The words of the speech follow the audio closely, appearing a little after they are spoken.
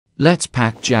Let's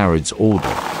pack Jared's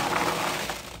order.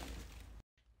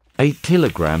 8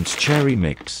 kilograms cherry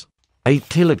mix. 8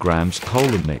 kilograms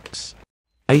cola mix.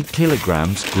 8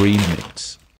 kilograms green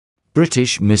mix.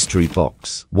 British mystery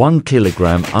box. 1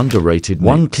 kilogram underrated mix.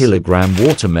 1 kilogram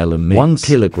watermelon mix. 1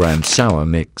 kilogram sour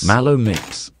mix. Mallow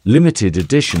mix. Limited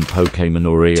edition Pokemon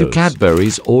Oreos. To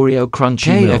Cadbury's Oreo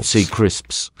Crunchy KFC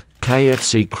Crisps.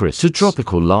 KFC Crisps. To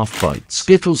Tropical Laugh Bites.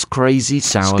 Skittles Crazy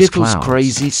Sours. Skittles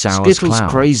Crazy Sours. Skittles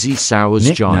Crazy Sours.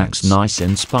 Knickknacks Nice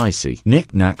and Spicy.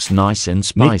 Knickknacks Nice and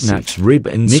Spicy. Knickknacks Rib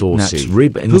and Saucy. Knickknacks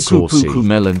Rib and Saucy. Puku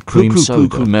Melon Cream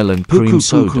Soda. Puku Melon Cream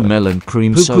Soda. Puku Melon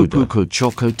Cream Soda. Puku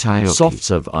Choco Taiyaki. Soft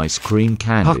serve ice cream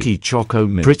candy. Pucky Choco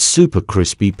Mix. Pritz Super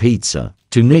Crispy Pizza.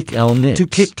 To Nick L. Nips. To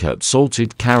Kit Kat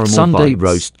Salted Caramel Sunday Bites.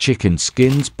 Roast Chicken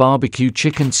Skins. Barbecue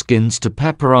Chicken Skins. To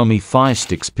Pepperoni Fire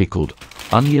Sticks Pickled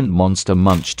Onion Monster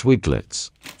Munch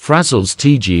Twiglets. Frazzles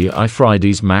TGI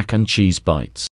Fridays Mac and Cheese Bites.